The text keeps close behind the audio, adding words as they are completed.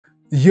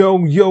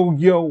Yo, yo,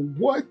 yo,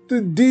 what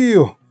the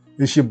deal?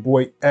 It's your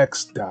boy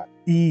X.E.L.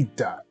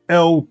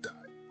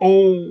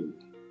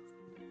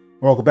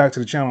 Welcome back to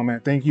the channel, man.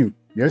 Thank you.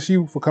 Yes,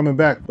 you for coming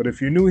back. But if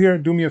you're new here,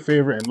 do me a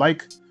favor and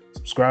like,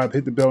 subscribe,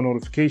 hit the bell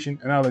notification,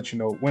 and I'll let you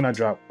know when I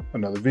drop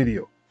another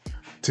video.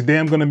 Today,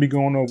 I'm going to be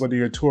going over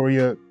the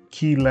AutoRewind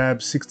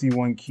KeyLab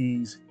 61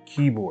 keys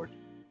keyboard.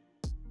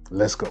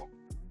 Let's go.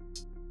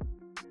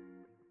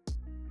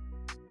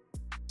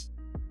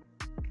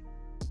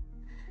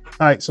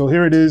 All right, so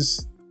here it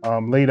is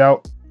laid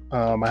out.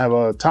 I have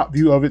a top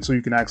view of it so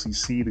you can actually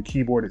see the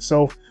keyboard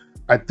itself.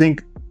 I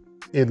think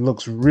it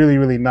looks really,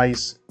 really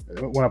nice.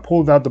 When I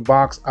pulled out the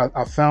box,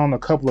 I found a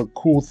couple of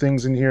cool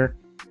things in here.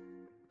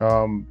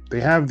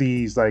 They have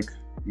these like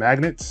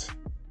magnets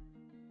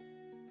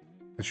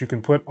that you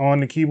can put on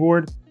the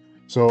keyboard.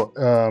 So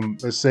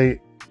let's say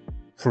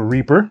for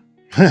Reaper,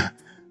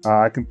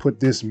 I can put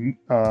this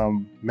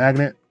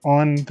magnet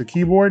on the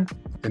keyboard,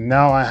 and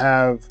now I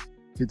have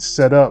it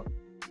set up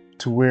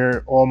to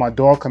where all my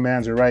DAW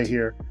commands are right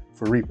here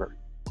for Reaper.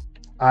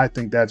 I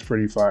think that's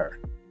pretty fire.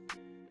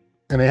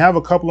 And they have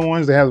a couple of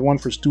ones. They have one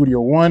for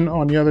Studio One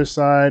on the other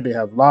side. They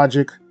have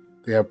Logic,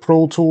 they have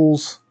Pro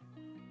Tools,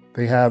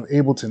 they have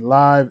Ableton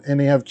Live, and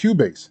they have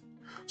Cubase.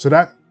 So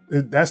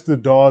that's the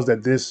DAWs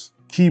that this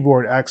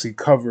keyboard actually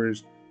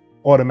covers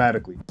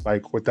automatically,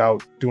 like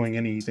without doing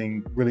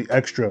anything really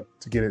extra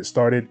to get it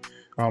started.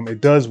 It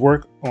does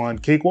work on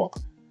Cakewalk,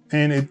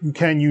 and you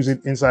can use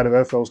it inside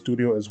of FL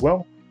Studio as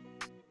well,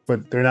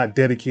 but they're not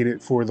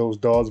dedicated for those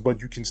DAWs,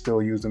 but you can still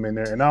use them in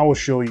there. And I will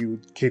show you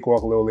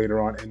Cakewalk a little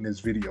later on in this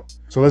video.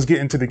 So let's get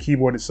into the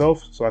keyboard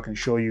itself so I can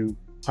show you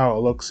how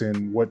it looks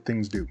and what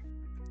things do.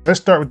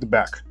 Let's start with the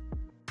back.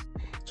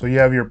 So you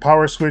have your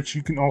power switch.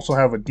 You can also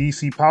have a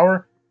DC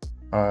power.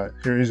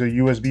 Here is a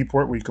USB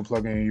port where you can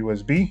plug in a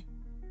USB.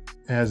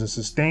 It has a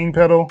sustain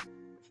pedal,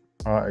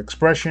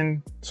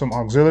 expression, some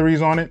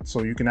auxiliaries on it,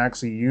 so you can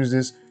actually use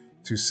this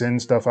to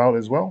send stuff out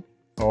as well.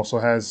 It also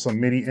has some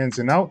MIDI ins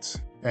and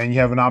outs. And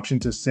you have an option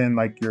to send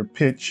like your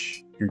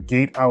pitch, your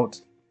gate out,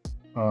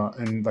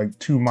 and like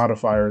 2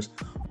 modifiers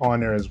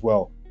on there as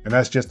well. And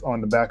that's just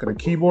on the back of the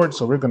keyboard.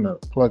 So we're gonna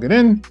plug it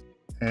in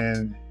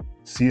and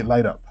see it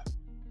light up.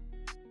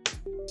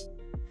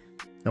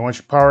 And once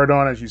you power it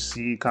on, as you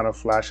see, it kind of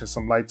flashes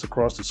some lights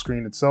across the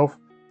screen itself.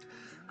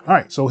 All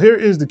right, so here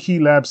is the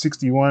KeyLab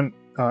 61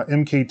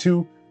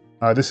 MK2.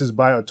 This is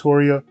by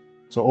AutoRewind.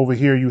 So over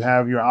here you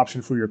have your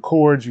option for your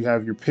chords, you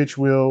have your pitch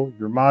wheel,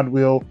 your mod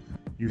wheel,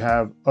 you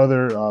have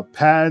other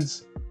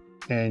pads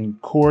and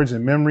chords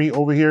and memory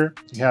over here.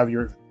 You have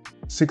your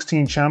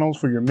 16 channels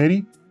for your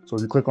MIDI. So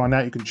if you click on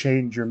that, you can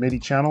change your MIDI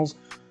channels.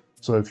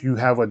 So if you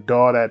have a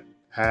DAW that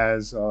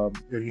has,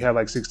 if you have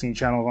like 16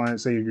 channels on it,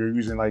 say if you're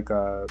using like,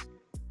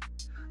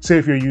 say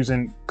if you're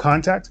using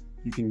Contact,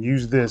 you can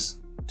use this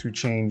to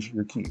change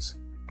your keys,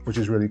 which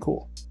is really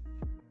cool.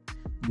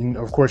 And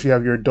of course, you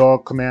have your DAW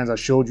commands. I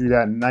showed you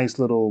that nice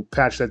little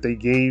patch that they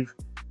gave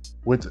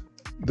with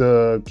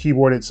the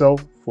keyboard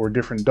itself for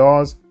different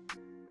DAWs.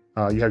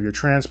 You have your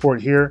transport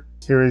here.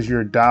 Here is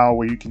your dial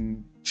where you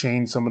can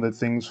change some of the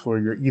things for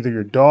either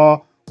your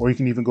DAW, or you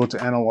can even go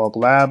to Analog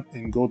Lab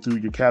and go through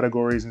your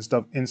categories and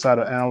stuff inside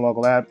of Analog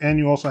Lab. And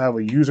you also have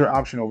a user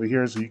option over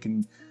here, so you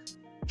can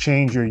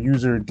change your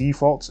user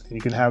defaults, and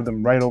you can have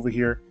them right over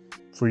here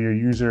for your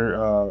user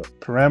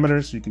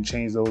parameters. You can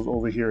change those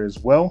over here as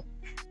well.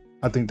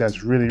 I think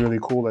that's really, really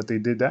cool that they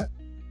did that.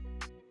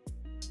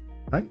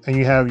 Right? And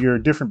you have your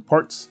different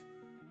parts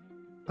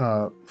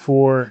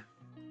for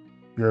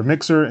your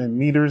mixer and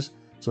meters.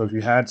 So if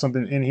you had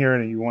something in here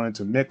and you wanted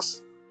to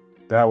mix,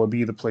 that would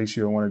be the place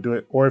you want to do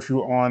it. Or if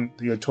you're on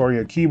the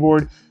AutoRewind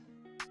keyboard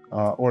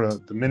or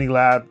the mini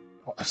lab,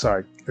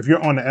 sorry, if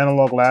you're on the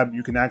Analog Lab,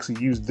 you can actually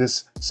use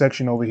this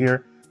section over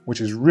here,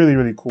 which is really,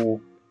 really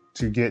cool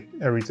to get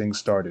everything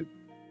started.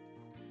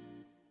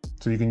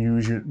 So you can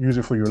use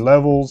it for your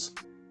levels,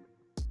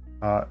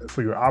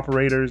 for your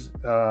operators.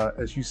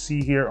 As you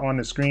see here on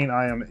the screen,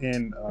 I am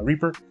in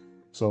Reaper.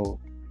 So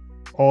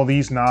all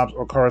these knobs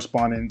are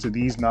corresponding to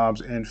these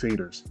knobs and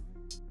faders.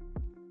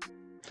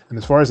 And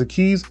as far as the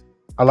keys,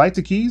 I like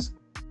the keys.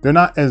 They're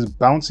not as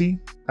bouncy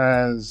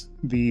as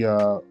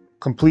the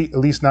Complete, at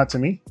least not to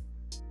me.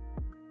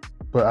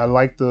 But I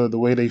like the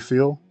way they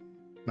feel.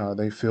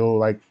 They feel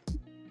like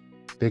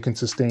they can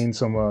sustain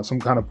some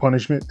kind of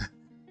punishment.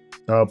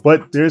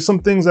 But there's some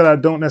things that I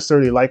don't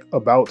necessarily like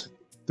about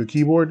the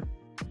keyboard.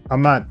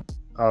 I'm not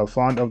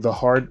fond of the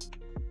hard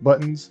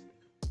buttons.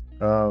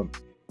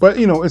 But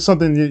you know, it's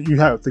something that you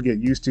have to get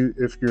used to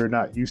if you're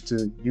not used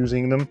to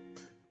using them.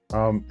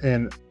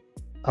 And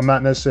I'm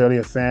not necessarily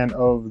a fan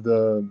of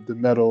the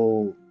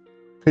metal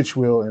pitch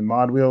wheel and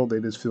mod wheel.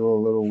 They just feel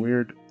a little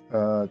weird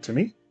to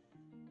me.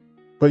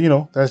 But you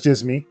know, that's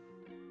just me.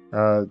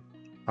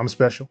 I'm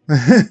special.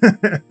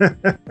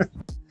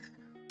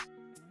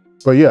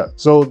 But yeah,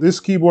 so this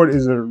keyboard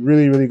is a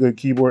really, really good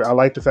keyboard. I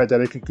like the fact that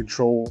it can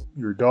control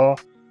your DAW.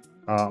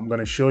 I'm going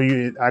to show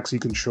you it actually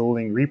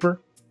controlling Reaper.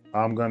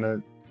 I'm going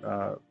to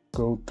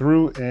go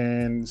through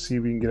and see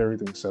if we can get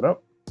everything set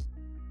up.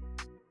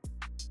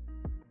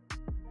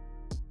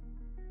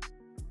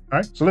 All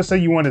right, so let's say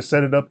you want to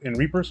set it up in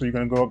Reaper. So you're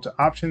going to go up to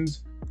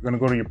options, you're going to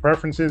go to your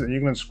preferences, and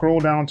you're going to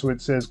scroll down to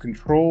it says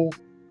control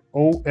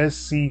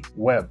OSC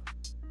web,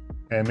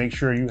 and make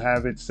sure you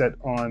have it set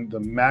on the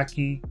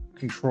Mackie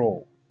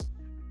control.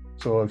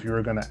 So if you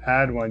were going to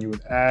add one, you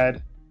would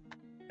add,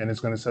 and it's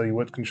going to tell you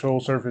what control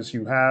surface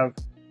you have.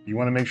 You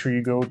want to make sure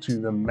you go to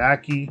the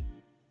Mackie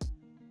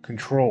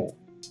control,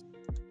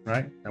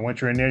 right? And once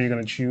you're in there, you're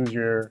going to choose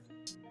your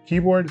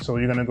keyboard. So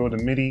you're going to go to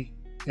MIDI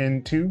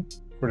N2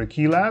 for the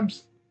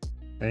KeyLabs,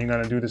 and you're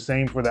going to do the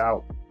same for the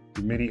out,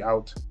 the MIDI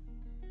out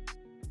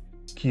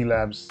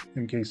KeyLabs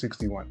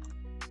MK61,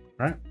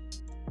 right?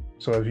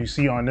 So if you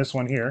see on this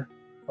one here,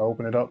 I'll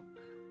open it up.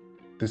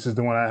 This is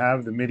the one I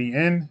have, the MIDI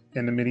in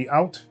and the MIDI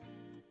out.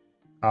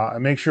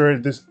 And make sure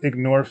this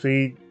ignore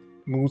fade,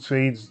 moves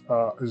fades,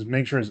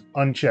 make sure it's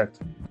unchecked.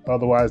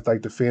 Otherwise,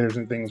 like the faders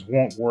and things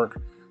won't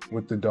work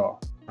with the DAW.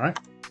 All right,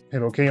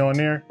 hit OK on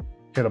there.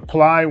 Hit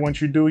apply once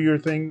you do your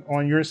thing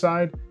on your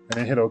side, and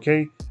then hit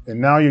OK.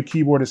 And now your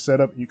keyboard is set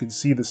up. You can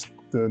see this.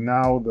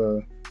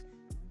 The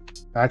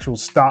actual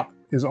stop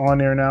is on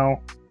there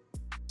now.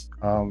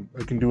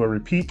 It can do a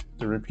repeat.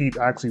 The repeat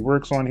actually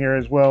works on here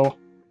as well.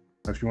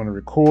 If you want to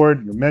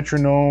record your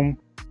metronome,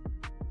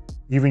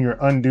 even your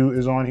undo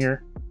is on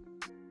here,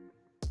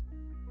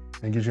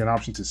 and gives you an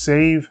option to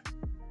save.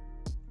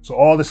 So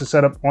all this is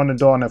set up on the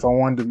DAW, and if I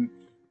wanted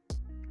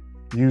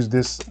to use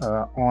this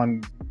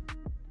on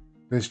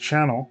this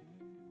channel,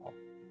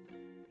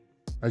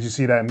 as you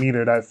see that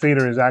meter, that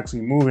fader is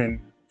actually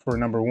moving for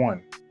number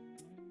 1.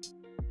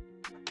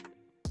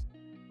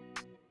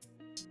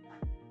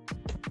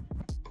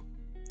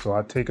 So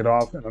I take it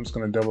off, and I'm just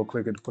going to double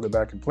click it to put it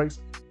back in place.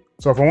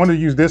 So if I wanted to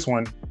use this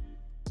one,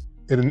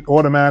 it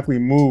automatically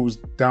moves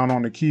down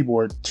on the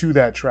keyboard to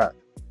that track,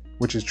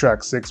 which is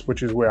track 6,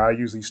 which is where I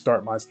usually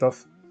start my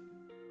stuff.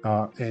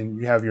 And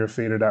you have your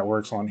fader that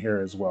works on here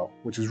as well,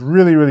 which is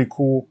really, really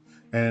cool.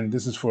 And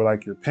this is for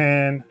like your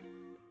pan.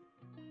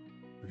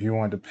 If you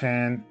want to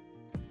pan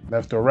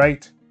left or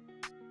right.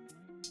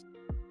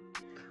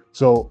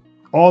 So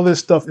all this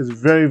stuff is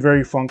very,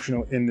 very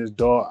functional in this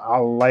DAW. I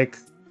like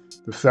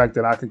the fact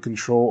that I can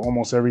control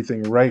almost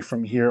everything right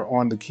from here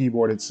on the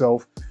keyboard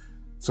itself.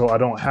 So I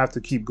don't have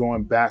to keep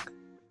going back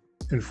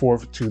and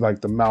forth to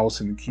like the mouse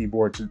and the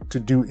keyboard to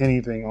do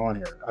anything on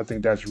here. I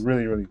think that's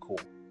really, really cool.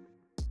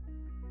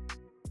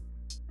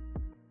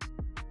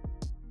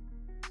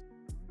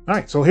 All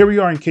right, so here we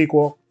are in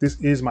Cakewalk. This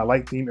is my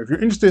light theme. If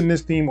you're interested in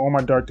this theme or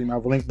my dark theme, I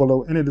have a link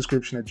below in the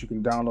description that you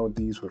can download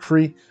these for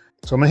free.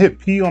 So I'm gonna hit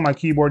P on my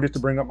keyboard just to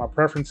bring up my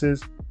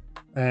preferences.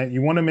 And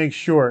you wanna make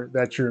sure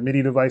that your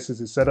MIDI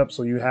devices is set up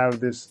so you have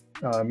this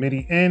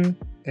MIDI in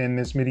and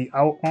this MIDI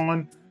out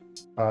on.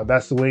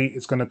 That's the way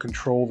it's gonna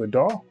control the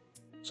DAW.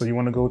 So you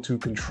wanna go to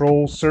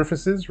Control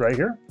Surfaces right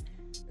here.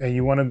 And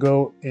you wanna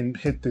go and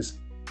hit this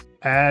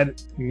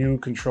Add New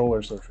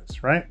Controller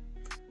Surface, right?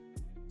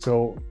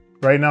 So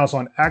right now it's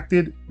on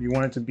acted. You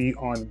want it to be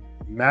on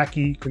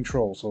Mackie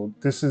control. So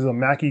this is a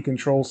Mackie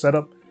control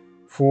setup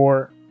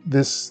for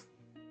this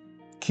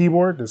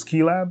keyboard, this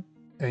KeyLab.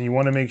 And you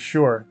want to make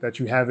sure that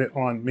you have it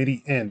on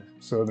MIDI in.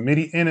 So the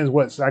MIDI in is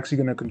what's actually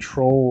going to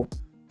control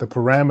the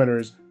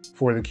parameters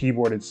for the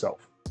keyboard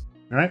itself.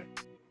 All right,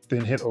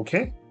 then hit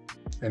OK.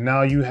 And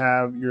now you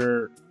have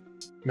your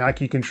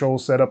Mackie control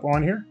set up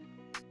on here.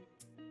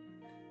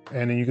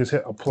 And then you just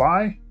hit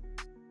apply,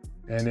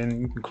 and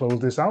then you can close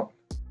this out.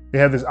 They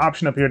have this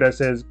option up here that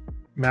says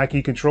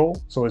Mackie control.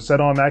 So it's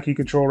set on Mackie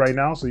control right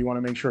now. So you want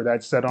to make sure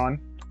that's set on.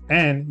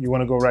 And you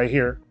want to go right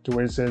here to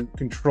where it says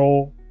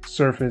control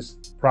surface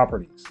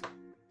properties.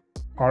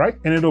 All right,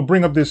 and it'll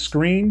bring up this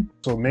screen.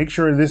 So make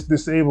sure this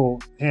disable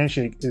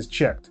handshake is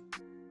checked.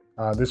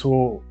 This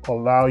will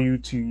allow you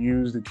to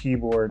use the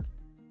keyboard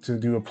to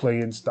do a play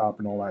and stop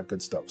and all that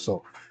good stuff. So,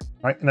 all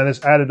right, and I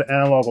just added the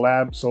analog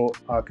lab so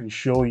I can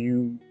show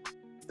you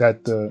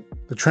that the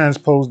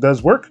transpose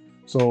does work.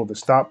 So the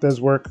stop does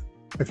work.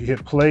 If you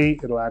hit play,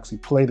 it'll actually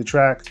play the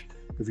track.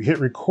 If you hit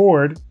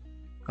record,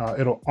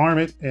 it'll arm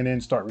it and then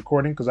start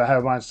recording, because I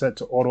have mine set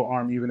to auto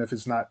arm even if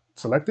it's not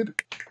selected.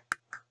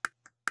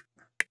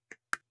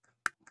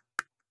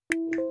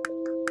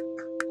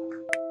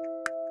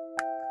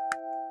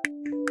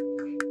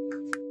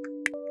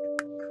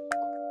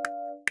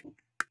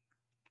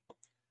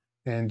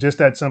 And just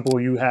that simple,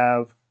 you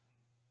have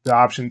the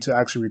option to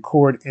actually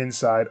record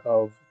inside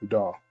of the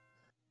DAW.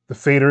 The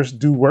faders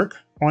do work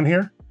on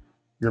here.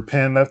 Your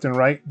pan left and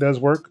right does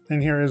work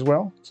in here as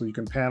well. So you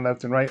can pan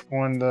left and right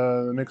on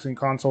the mixing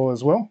console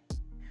as well.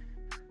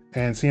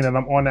 And seeing that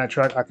I'm on that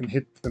track, I can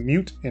hit the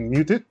mute and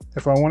mute it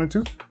if I wanted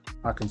to.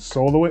 I can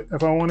solo it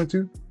if I wanted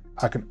to.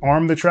 I can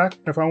arm the track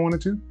if I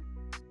wanted to.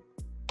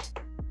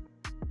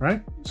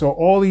 Right? So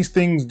all these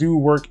things do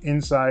work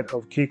inside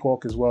of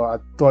Cakewalk as well. I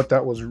thought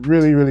that was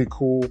really, really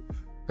cool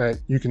that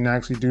you can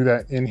actually do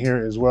that in here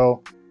as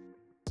well.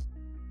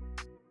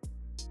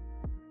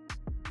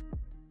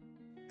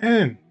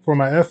 And for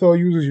my FL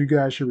users, you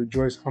guys should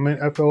rejoice. I'm in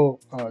FL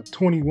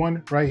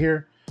 21 right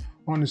here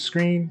on the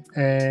screen,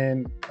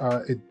 and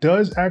it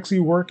does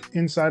actually work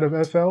inside of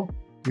FL.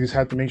 You just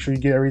have to make sure you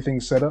get everything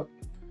set up.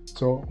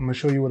 So I'm gonna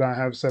show you what I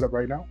have set up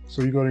right now.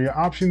 So you go to your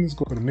options,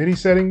 go to MIDI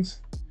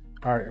settings.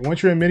 All right, and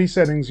once you're in MIDI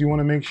settings, you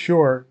wanna make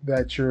sure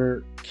that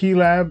your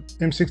KeyLab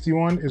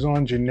M61 is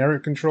on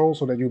generic control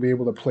so that you'll be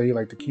able to play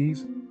like the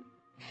keys.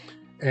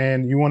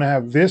 And you wanna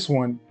have this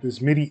one,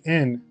 this MIDI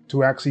in,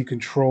 to actually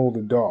control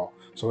the DAW.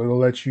 So it'll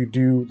let you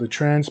do the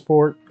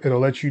transport, it'll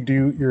let you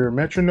do your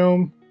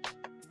metronome,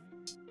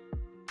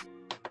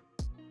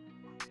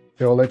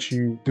 it'll let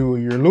you do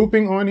your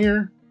looping on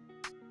here.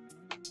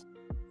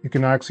 You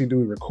can actually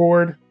do a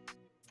record.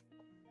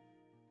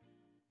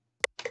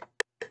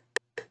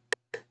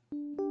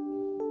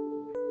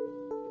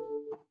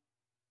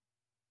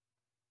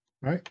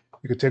 Right?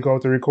 You can take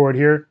off the record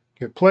here,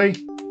 hit play.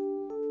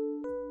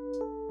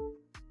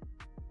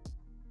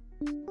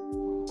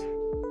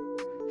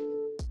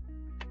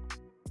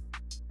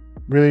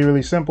 Really,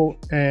 really simple.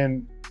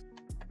 And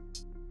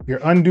your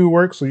undo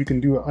works, so you can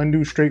do an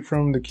undo straight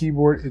from the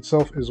keyboard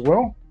itself as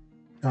well.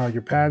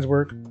 Your pads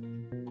work.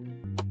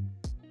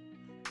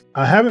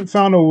 I haven't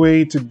found a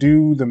way to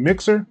do the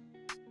mixer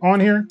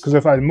on here, because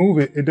if I move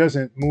it, it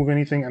doesn't move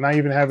anything. And I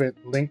even have it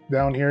linked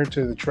down here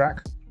to the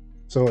track.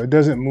 So it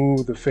doesn't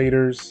move the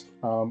faders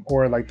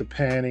or like the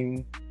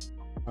panning,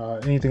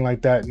 anything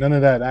like that. None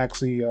of that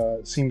actually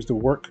seems to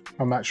work.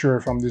 I'm not sure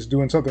if I'm just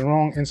doing something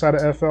wrong inside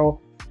of FL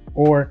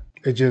or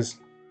it just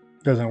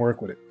doesn't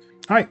work with it.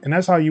 All right, and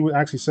that's how you would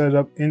actually set it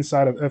up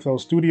inside of FL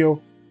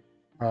Studio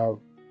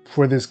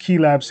for this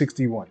KeyLab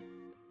 61.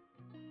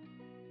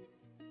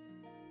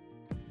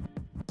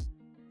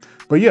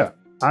 But yeah,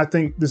 I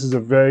think this is a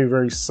very,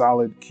 very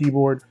solid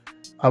keyboard.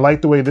 I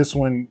like the way this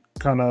one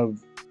kind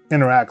of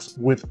interacts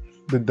with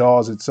the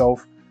DAWs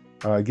itself.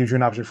 It gives you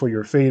an option for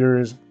your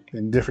faders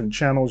and different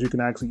channels you can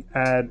actually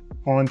add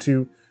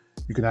onto.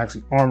 You can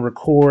actually on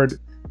record.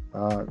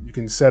 You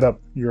can set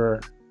up your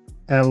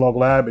analog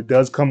lab. It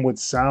does come with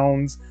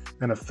sounds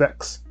and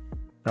effects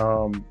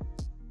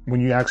when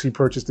you actually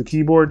purchase the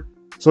keyboard.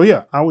 So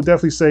yeah, I would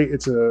definitely say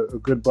it's a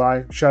good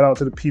buy. Shout out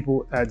to the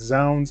people at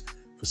Zounds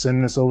for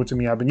sending this over to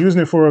me. I've been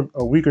using it for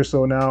a week or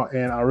so now,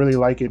 and I really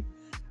like it.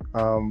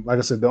 Like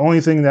I said, the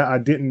only thing that I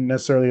didn't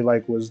necessarily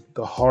like was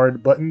the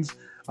hard buttons.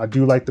 I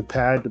do like the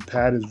pad. The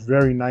pad is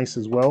very nice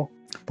as well.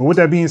 But with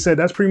that being said,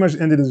 that's pretty much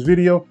the end of this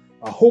video.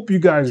 I hope you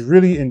guys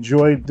really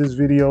enjoyed this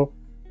video.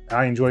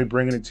 I enjoyed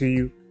bringing it to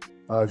you.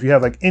 If you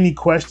have like any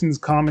questions,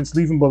 comments,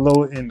 leave them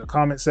below in the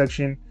comment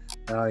section.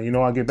 You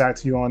know, I'll get back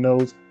to you on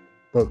those.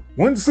 But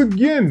once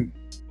again,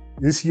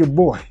 it's your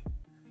boy,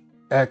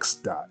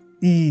 X.E.L.O.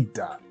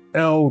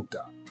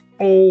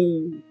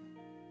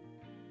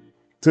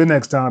 Till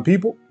next time,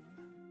 people.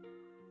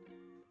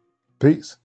 Peace.